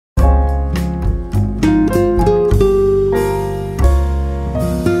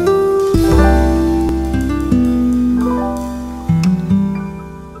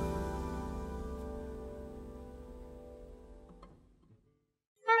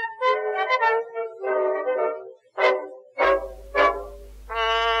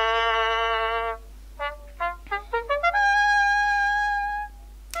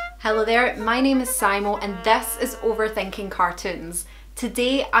Hello there, my name is Simo and this is Overthinking Cartoons.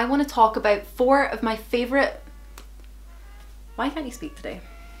 Today I want to talk about 4 of my favourite... Why can't you speak today?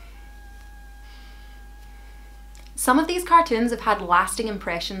 Some of these cartoons have had lasting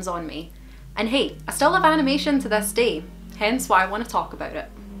impressions on me. And hey, I still have animation to this day, hence why I want to talk about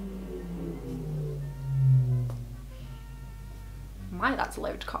it. My, that's a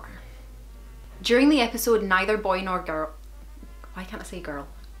loud car. During the episode Neither Boy Nor Girl... Why can't I say girl?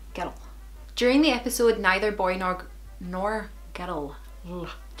 Girl. During the episode Neither Boy Nor Girl. Ugh,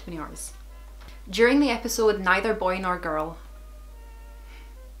 too many R's. During the episode Neither Boy Nor Girl.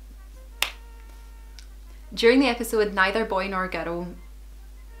 During the episode Neither Boy Nor Girl.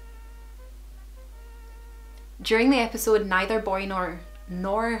 During the episode Neither Boy Nor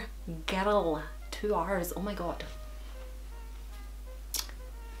Girl. 2 R's, oh my god.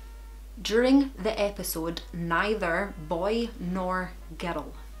 During the episode Neither Boy Nor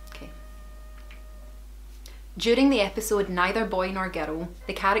Girl. During the episode Neither Boy Nor Girl,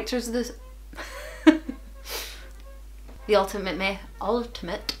 the characters of the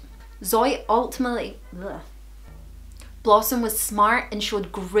ultimate Zoe ultimately Blossom was smart and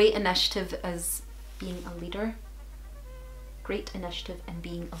showed great initiative as being a leader. Great initiative and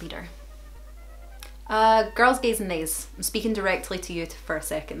being a leader. Girls, gays and theys. I'm speaking directly to you for a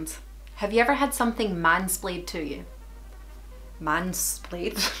second. Have you ever had something mansplained to you?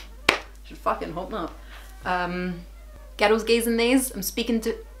 Mansplained? Should fucking hope not. Girls, gays and theys, I'm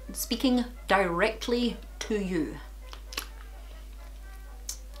speaking directly to you.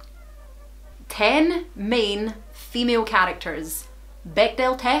 10 main female characters.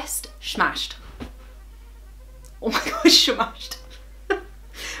 Bechdel test, smashed. Oh my gosh, smashed.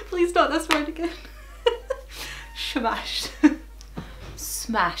 Please not this word again. Smashed.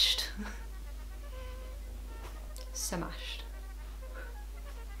 Smashed. Smashed.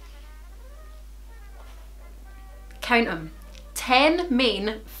 Count them. 10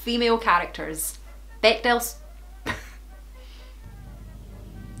 main female characters. Bechdel...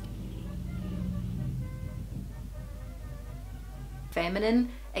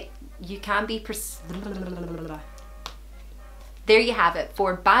 Feminine. You can be... There you have it.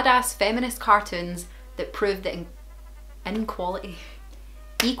 4 badass feminist cartoons that prove that inequality,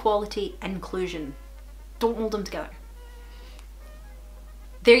 equality, inclusion. Don't mold them together.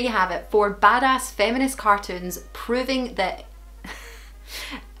 There you have it. 4 badass feminist cartoons proving that...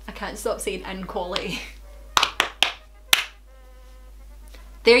 I can't stop saying inequality.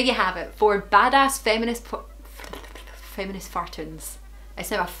 There you have it. 4 badass feminist fartoons. I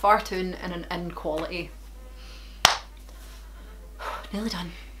said a fartoon and an inequality. Nearly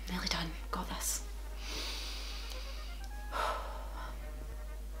done. Nearly done. Got this.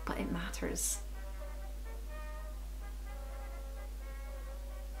 But it matters.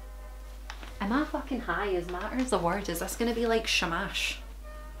 Am I fucking high? Is matters a word? Is this gonna be like shamash?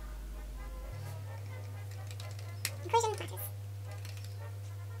 Inclusion matters.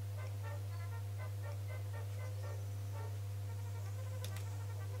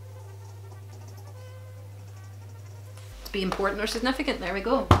 To be important or significant, there we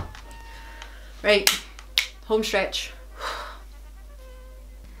go. Right, home stretch.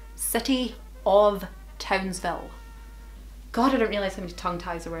 City of Townsville. God, I didn't realise how many tongue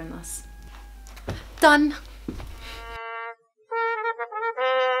ties there were in this. Done.